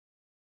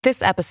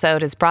This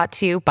episode is brought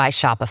to you by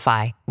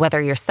Shopify.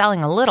 Whether you're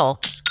selling a little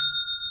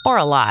or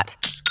a lot,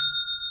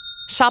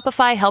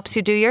 Shopify helps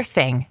you do your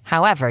thing,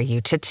 however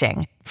you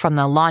cha-ching. From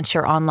the launch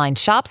your online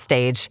shop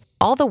stage,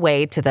 all the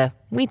way to the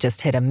we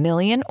just hit 1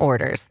 million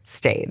orders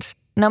stage.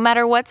 No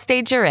matter what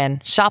stage you're in,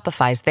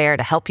 Shopify's there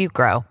to help you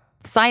grow.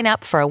 Sign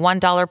up for a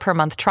 $1 per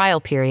month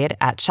trial period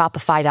at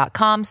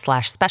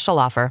shopify.com/special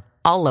offer,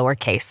 all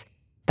lowercase.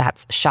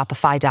 That's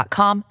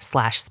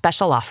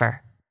shopify.com/special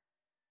offer.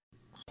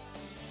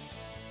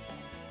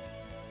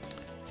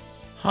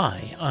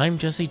 Hi, I'm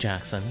Jesse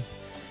Jackson,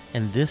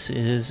 and this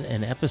is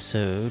an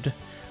episode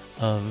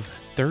of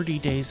 30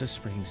 Days of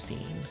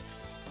Springsteen.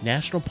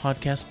 National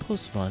Podcast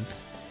Post Month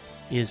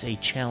is a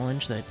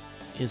challenge that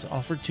is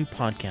offered to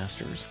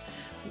podcasters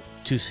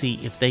to see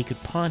if they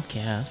could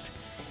podcast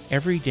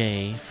every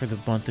day for the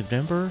month of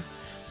November.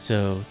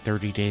 So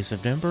 30 days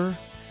of November,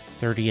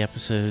 30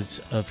 episodes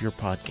of your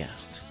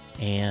podcast.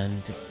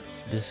 And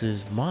this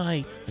is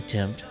my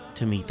attempt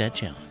to meet that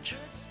challenge.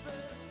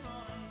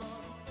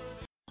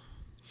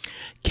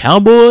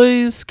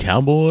 Cowboys,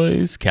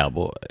 Cowboys,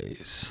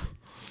 Cowboys.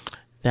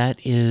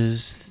 That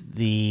is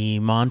the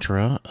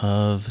mantra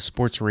of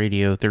Sports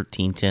Radio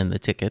 1310, The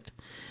Ticket,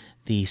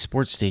 the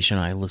sports station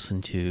I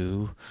listen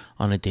to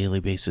on a daily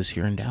basis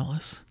here in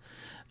Dallas.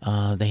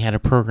 They had a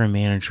program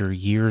manager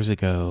years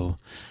ago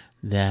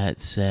that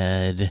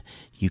said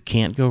you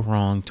can't go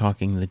wrong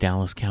talking the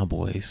Dallas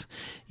Cowboys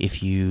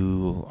if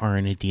you are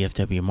in a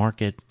DFW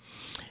market,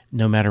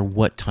 no matter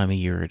what time of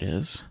year it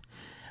is.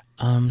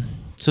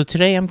 So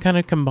today I'm kind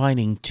of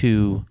combining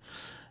two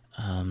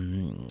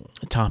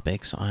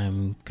topics.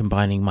 I'm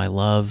combining my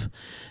love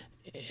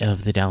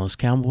of the Dallas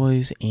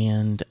Cowboys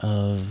and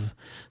of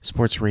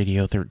Sports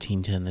Radio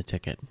 1310, The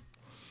Ticket.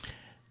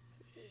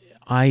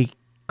 I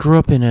grew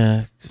up in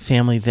a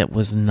family that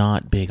was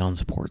not big on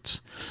sports.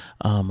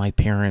 My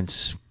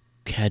parents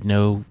had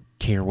no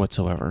care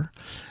whatsoever.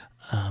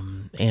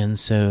 And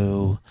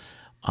so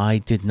I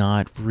did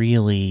not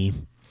really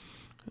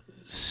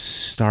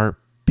start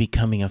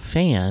becoming a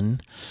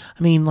fan.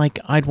 I mean, like,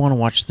 I'd want to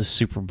watch the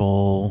Super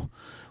Bowl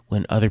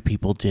when other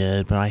people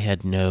did, but I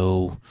had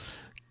no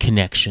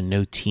connection,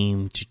 no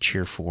team to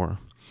cheer for.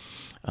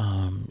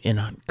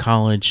 In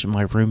college,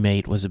 my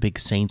roommate was a big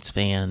Saints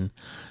fan,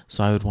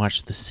 so I would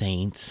watch the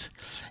Saints.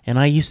 And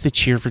I used to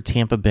cheer for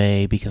Tampa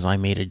Bay because I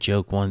made a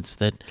joke once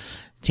that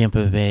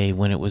Tampa Bay,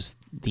 when it was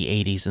the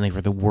 80s and they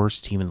were the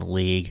worst team in the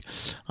league,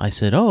 I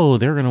said, oh,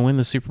 they're going to win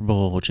the Super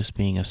Bowl, just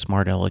being a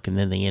smart aleck, and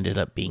then they ended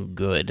up being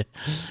good.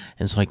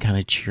 And so I kind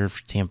of cheered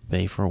for Tampa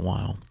Bay for a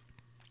while.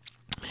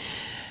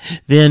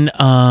 Then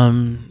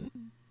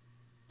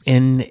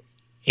in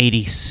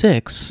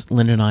 86,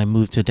 Linda and I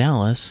moved to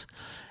Dallas,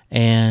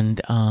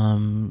 and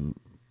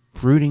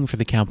rooting for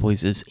the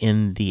Cowboys is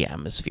in the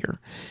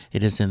atmosphere.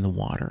 It is in the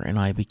water, and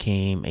I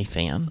became a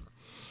fan.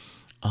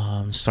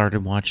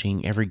 Started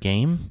watching every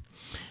game.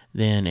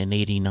 Then in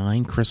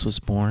 89, Chris was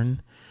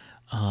born.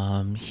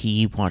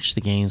 He watched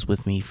the games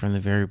with me from the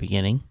very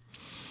beginning.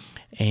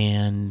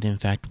 And in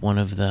fact, one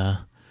of the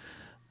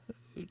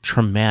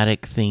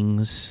traumatic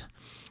things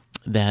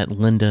that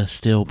Linda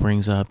still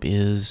brings up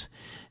is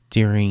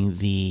during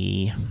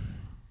the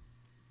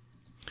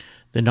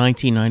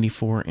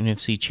 1994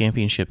 NFC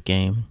Championship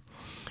game,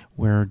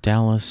 where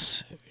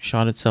Dallas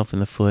shot itself in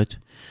the foot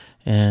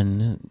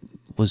and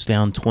was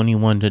down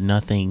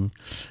 21-0,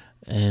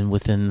 and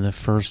within the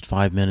first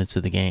 5 minutes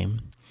of the game,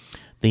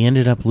 they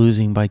ended up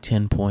losing by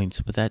 10 points.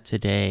 But that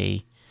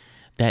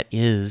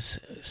is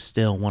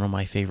still one of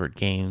my favorite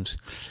games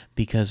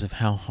because of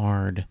how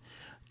hard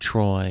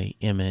Troy,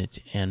 Emmett,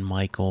 and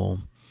Michael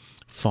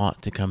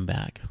fought to come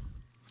back.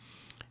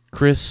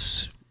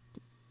 Chris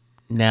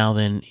now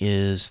then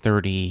is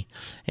 30,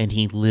 and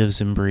he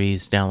lives and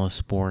breathes Dallas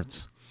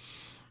sports.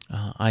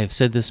 I have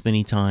said this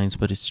many times,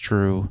 but it's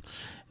true.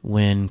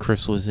 When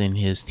Chris was in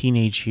his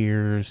teenage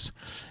years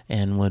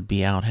and would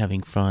be out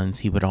having fun,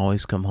 he would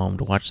always come home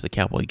to watch the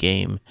Cowboy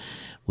game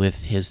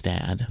with his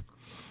dad.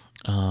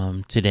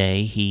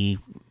 Today, he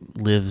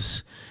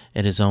lives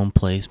at his own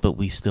place, but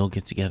we still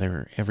get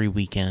together every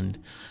weekend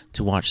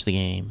to watch the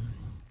game.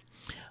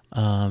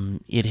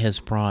 It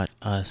has brought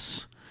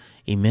us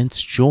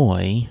immense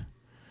joy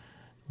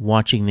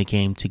watching the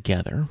game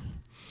together.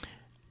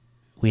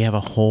 We have a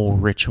whole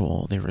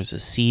ritual. There is a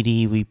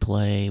CD we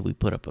play. We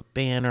put up a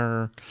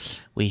banner.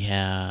 We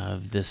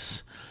have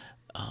this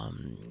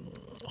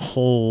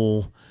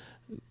whole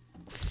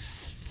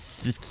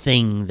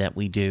thing that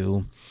we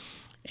do.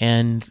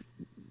 And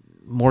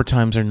more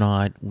times than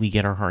not, we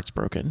get our hearts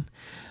broken.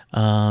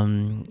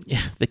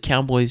 The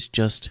Cowboys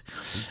just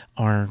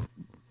are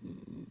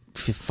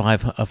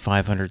a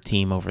 500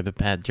 team over the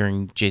pad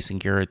during Jason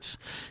Garrett's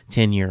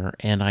tenure,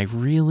 and I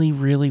really,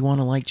 really want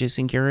to like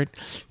Jason Garrett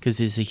because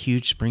he's a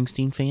huge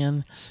Springsteen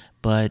fan,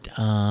 but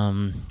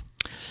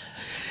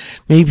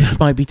maybe it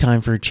might be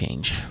time for a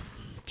change.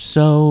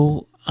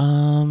 So,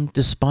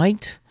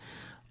 despite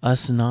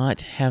us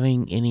not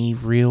having any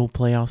real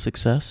playoff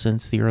success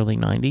since the early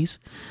 90s,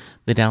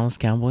 the Dallas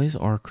Cowboys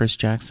are Chris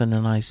Jackson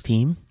and I's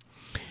team.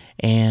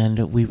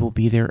 And we will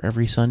be there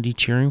every Sunday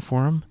cheering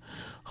for them,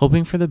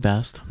 hoping for the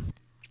best,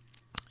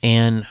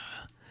 and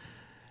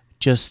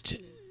just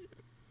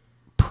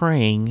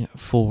praying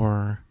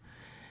for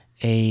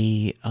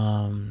a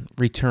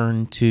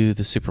return to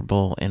the Super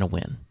Bowl and a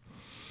win.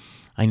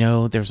 I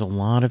know there's a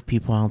lot of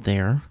people out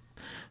there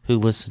who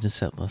listen to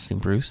Set Listing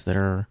Bruce that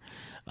are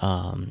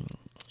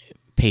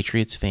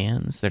Patriots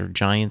fans, that are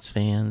Giants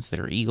fans, that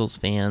are Eagles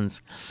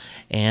fans,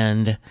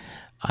 and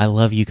I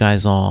love you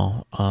guys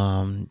all.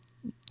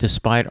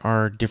 Despite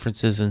our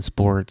differences in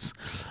sports,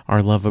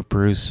 our love of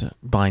Bruce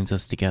binds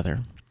us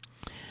together.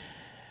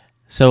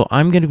 So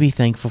I'm going to be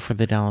thankful for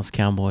the Dallas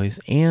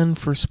Cowboys and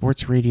for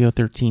Sports Radio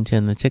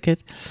 1310 The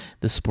Ticket,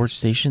 the sports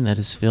station that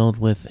is filled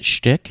with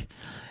shtick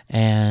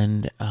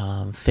and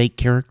fake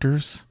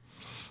characters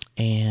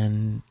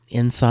and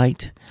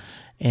insight.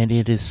 And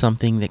it is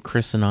something that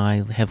Chris and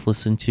I have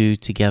listened to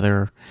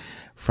together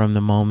from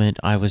the moment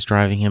I was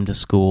driving him to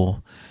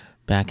school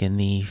back in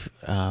the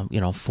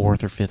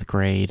 4th or 5th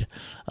grade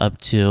up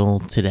till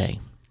today.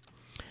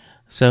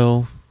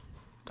 So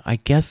I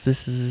guess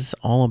this is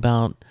all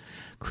about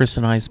Chris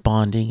and I's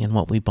bonding and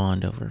what we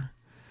bond over.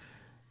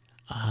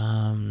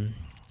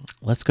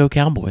 Let's go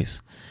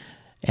Cowboys.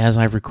 As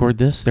I record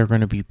this, they're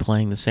going to be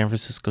playing the San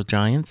Francisco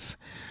Giants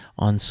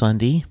on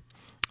Sunday.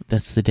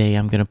 That's the day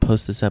I'm going to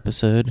post this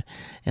episode,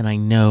 and I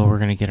know we're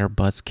going to get our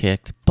butts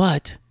kicked,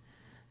 but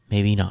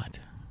maybe not.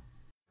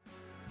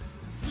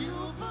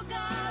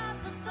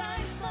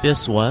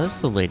 This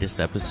was the latest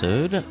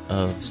episode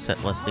of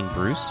Set Listing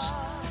Bruce,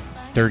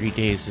 30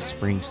 Days of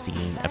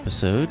Springsteen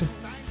episode.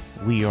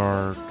 We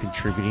are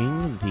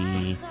contributing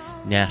the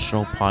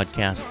National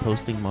Podcast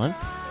Posting Month.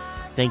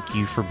 Thank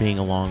you for being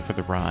along for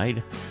the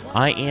ride.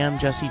 I am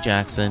Jesse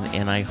Jackson,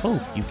 and I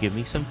hope you give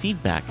me some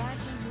feedback.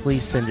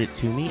 Please send it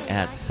to me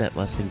at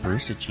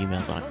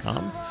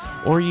setlistingbruce@gmail.com,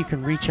 or you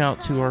can reach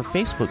out to our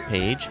Facebook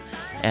page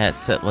at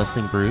Set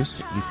Listing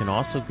Bruce. You can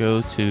also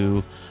go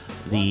to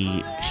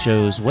the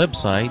show's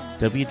website,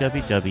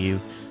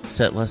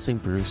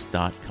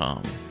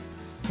 www.setlistingbruce.com.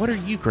 What are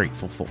you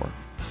grateful for?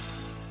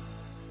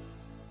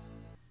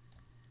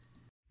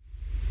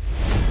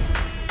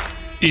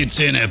 It's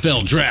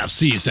NFL draft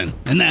season,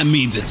 and that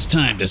means it's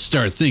time to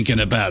start thinking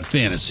about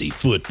fantasy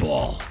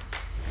football.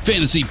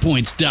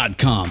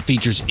 FantasyPoints.com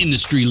features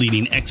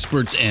industry-leading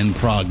experts and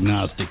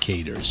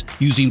prognosticators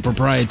using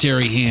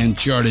proprietary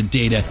hand-charted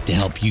data to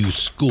help you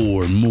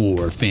score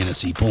more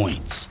fantasy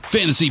points.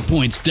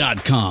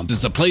 FantasyPoints.com is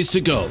the place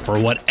to go for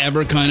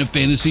whatever kind of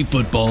fantasy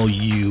football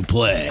you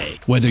play.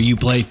 Whether you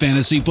play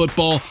fantasy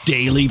football,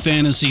 daily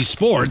fantasy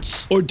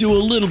sports, or do a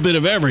little bit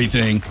of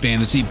everything,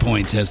 Fantasy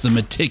Points has the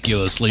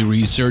meticulously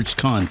researched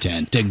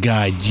content to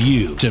guide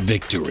you to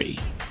victory.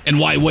 And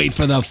why wait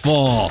for the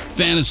fall?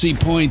 Fantasy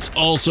Points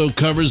also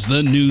covers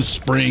the new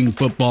spring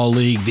football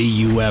league,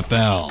 the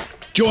UFL.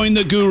 Join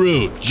the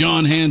guru,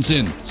 John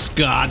Hansen,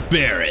 Scott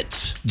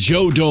Barrett,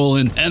 Joe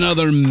Dolan, and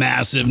other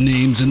massive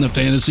names in the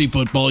fantasy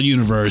football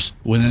universe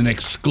with an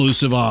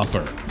exclusive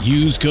offer.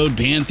 Use code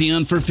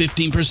Pantheon for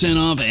 15%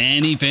 off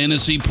any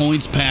Fantasy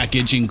Points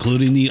package,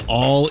 including the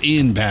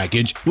all-in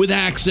package, with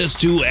access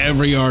to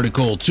every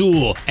article,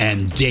 tool,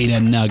 and data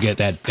nugget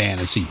that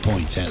Fantasy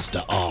Points has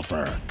to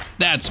offer.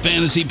 That's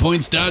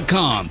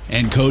FantasyPoints.com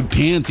and code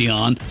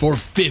Pantheon for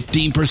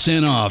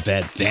 15% off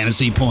at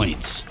Fantasy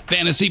Points.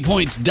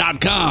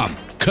 FantasyPoints.com,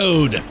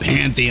 code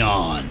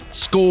Pantheon.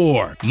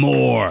 Score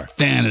more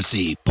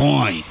fantasy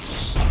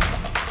points.